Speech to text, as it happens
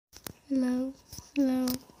Hello, hello,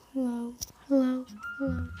 hello, hello,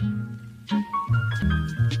 hello.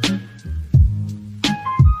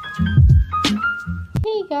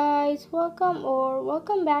 Hey guys,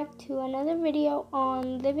 welcome back to another video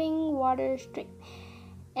on Living Water Stream.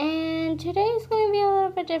 And today is going to be a little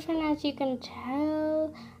bit different, as you can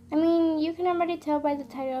tell. I mean, you can already tell by the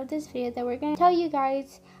title of this video that we're going to tell you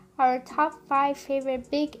guys our top 5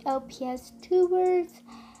 favorite big LPS tubers.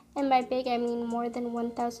 And by big, I mean more than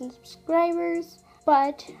 1,000 subscribers.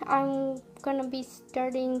 But I'm gonna be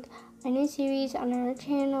starting a new series on our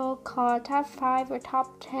channel called Top 5 or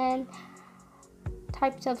Top 10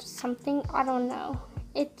 types of something. I don't know.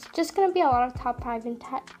 It's just gonna be a lot of top 5 and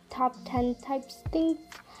top 10 types things.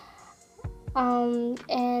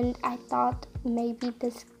 And I thought maybe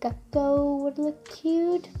this gecko would look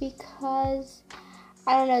cute because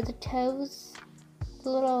I don't know, the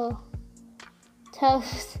little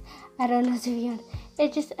toes. I don't know, to be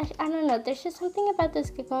honest. I don't know. There's just something about this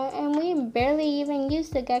gecko, and we barely even use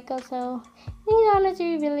the gecko, so he's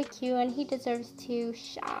honestly really cute, and he deserves to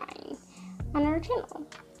shine on our channel.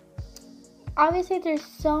 Obviously, there's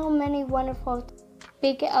so many wonderful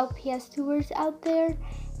big LPS tubers out there,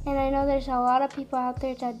 and I know there's a lot of people out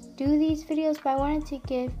there that do these videos, but I wanted to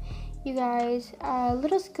give you guys a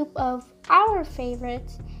little scoop of our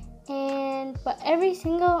favorites. But every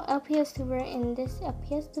single LPS tuber in this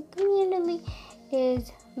LPS tube community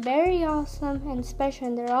is very awesome and special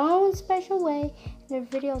in their own special way. Their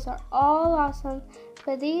videos are all awesome,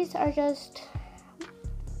 but these are just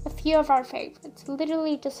a few of our favorites.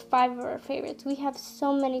 Literally just 5 of our favorites. We have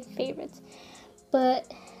so many favorites,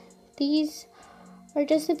 but these are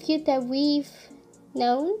just a few that we've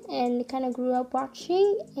known and kind of grew up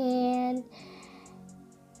watching, and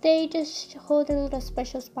they just hold a little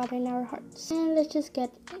special spot in our hearts. And let's just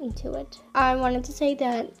get into it. I wanted to say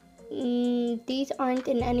that these aren't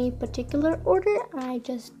in any particular order. I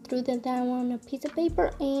just threw them down on a piece of paper,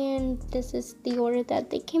 and this is the order that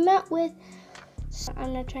they came out with. So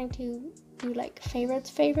I'm not trying to do like favorites,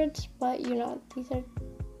 but you know, these are.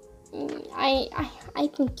 I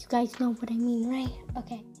think you guys know what I mean, right?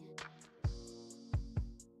 Okay.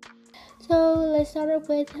 So let's start up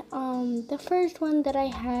with the first one that I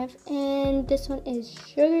have, and this one is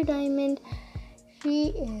Sugar Diamond.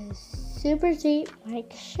 She is super sweet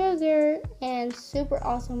like sugar and super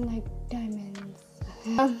awesome like diamonds.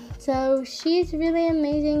 So she's really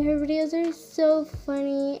amazing. Her videos are so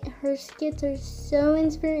funny. Her skits are so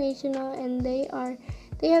inspirational, and they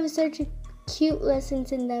have such cute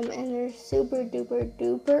lessons in them, and they're super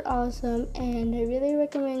duper awesome. And I really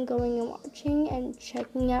recommend going and watching and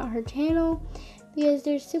checking out her channel because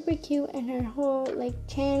they're super cute, and her whole like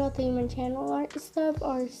channel theme and channel art stuff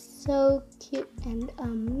are so cute and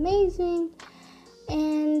amazing.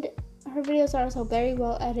 And her videos are also very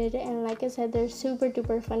well edited, and like I said, they're super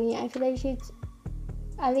duper funny. I feel like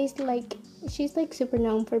she's like super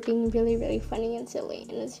known for being really funny and silly,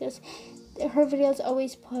 and it's just her videos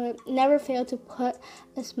always never fail to put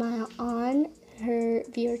a smile on her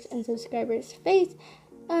viewers and subscribers' face.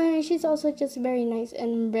 She's also just very nice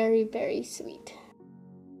and very sweet.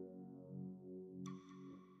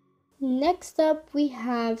 Next up, we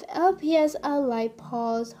have LPS Light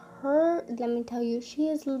Pause. Let me tell you, she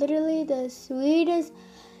is literally the sweetest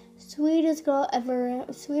girl ever,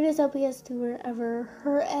 sweetest LPS tuber ever.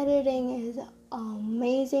 Her editing is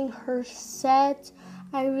amazing. Her sets,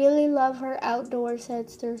 I really love her outdoor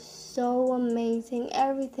sets. They're so amazing.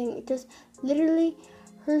 Everything, just literally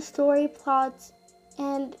her story plots,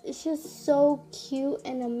 and it's just so cute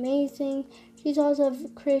and amazing. She's also a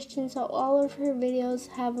Christian, so all of her videos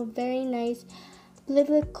have a very nice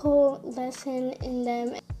biblical lesson in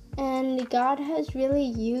them. And God has really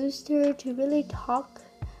used her to really talk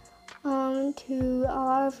to a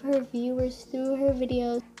lot of her viewers through her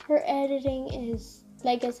videos. Her editing is,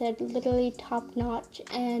 like I said, literally top notch,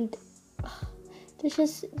 and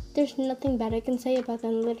there's nothing bad I can say about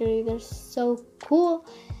them. Literally, they're so cool,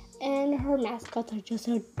 and her mascots are just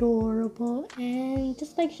adorable. And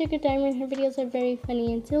just like Sugar Diamond, her videos are very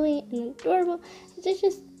funny and silly and adorable. It's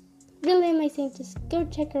just really amazing. Just go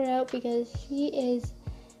check her out because she is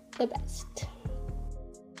the best.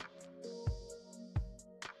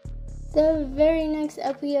 The very next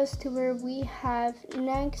LPS tuber we have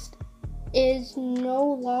next is no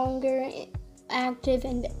longer active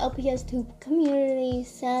in the LPS tube community.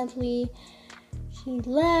 Sadly, she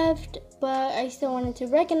left, but I still wanted to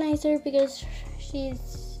recognize her because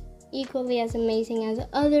she's equally as amazing as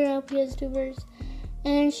other LPS tubers.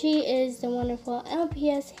 And she is the wonderful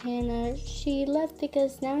LPS Hannah. She left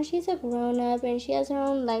because now she's a grown-up and she has her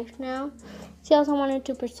own life now. She also wanted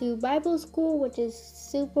to pursue Bible school, which is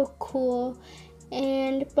super cool.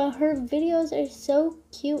 But her videos are so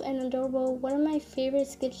cute and adorable. One of my favorite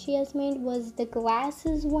skits she has made was the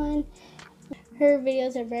glasses one. Her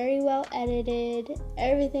videos are very well edited.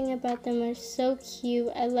 Everything about them are so cute.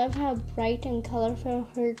 I love how bright and colorful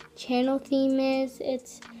her channel theme is.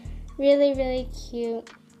 It's really, really cute.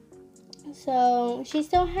 So she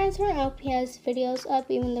still has her LPS videos up,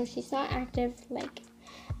 even though she's not active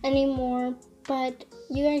anymore. But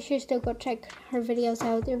you guys should still go check her videos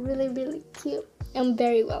out. They're really, really cute and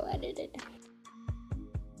very well edited.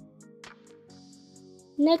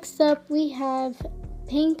 Next up, we have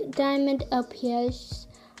Pink Diamond LPS.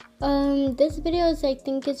 This video I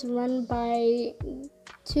think is run by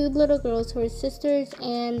two little girls who are sisters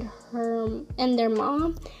and their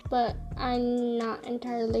mom, but I'm not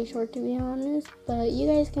entirely sure, to be honest. But you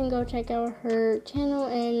guys can go check out her channel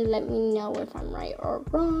and let me know if I'm right or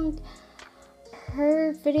wrong.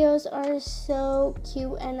 Her videos are so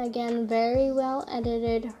cute and again very well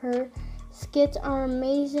edited. Her skits are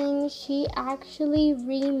amazing. She actually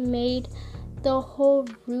remade the whole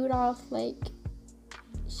Rudolph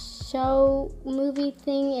show movie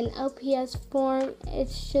thing in LPS form.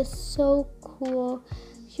 It's just so cool.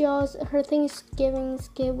 Her Thanksgiving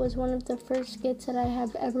skit was one of the first skits that I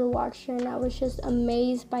have ever watched her, and I was just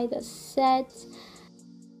amazed by the sets.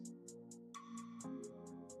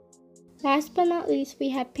 Last but not least, we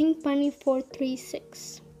have Pink Bunny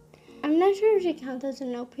 436. I'm not sure if she counts as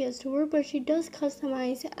an LPS tuber, but she does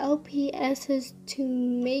customize LPSs to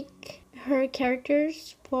make her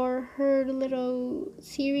characters for her little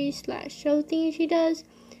series / show thing she does.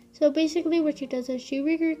 So basically what she does is she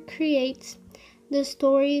recreates the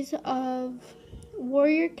stories of the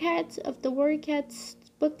Warrior Cats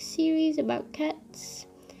book series about cats.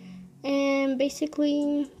 And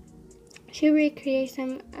basically she recreates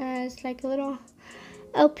them as a little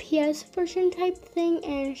LPS version type thing,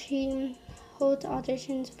 and she holds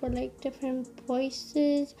auditions for different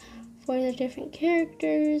voices for the different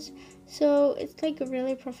characters. So it's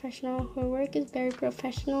really professional. Her work is very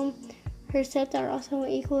professional. Her sets are also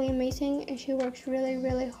equally amazing, and she works really,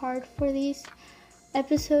 really hard for these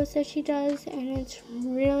episodes that she does, and it's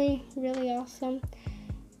really, really awesome.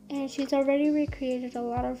 And she's already recreated a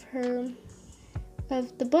lot of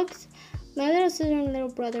the books. My little sister and little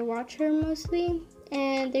brother watch her mostly,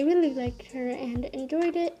 and they really liked her and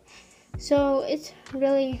enjoyed it. So it's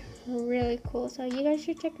really, really cool. So you guys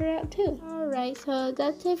should check her out too. Alright, so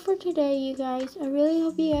that's it for today, you guys. I really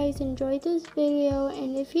hope you guys enjoyed this video,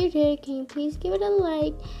 and if you did, can you please give it a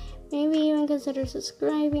like? Maybe even consider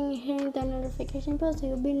subscribing and hitting that notification bell so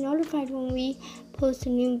you'll be notified when we post a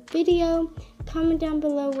new video. Comment down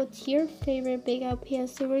below what's your favorite big LPS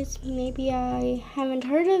series. Maybe I haven't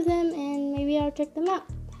heard of them and maybe I'll check them out.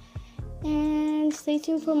 And stay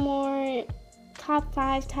tuned for more top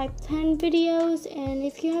 5, top 10 videos. And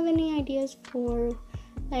if you have any ideas for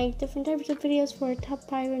different types of videos for top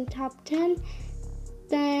 5 and top 10,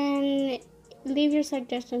 then leave your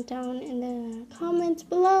suggestions down in the comments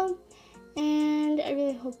below. And I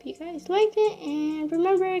really hope you guys liked it. And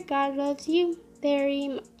remember, God loves you very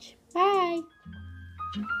much. Bye.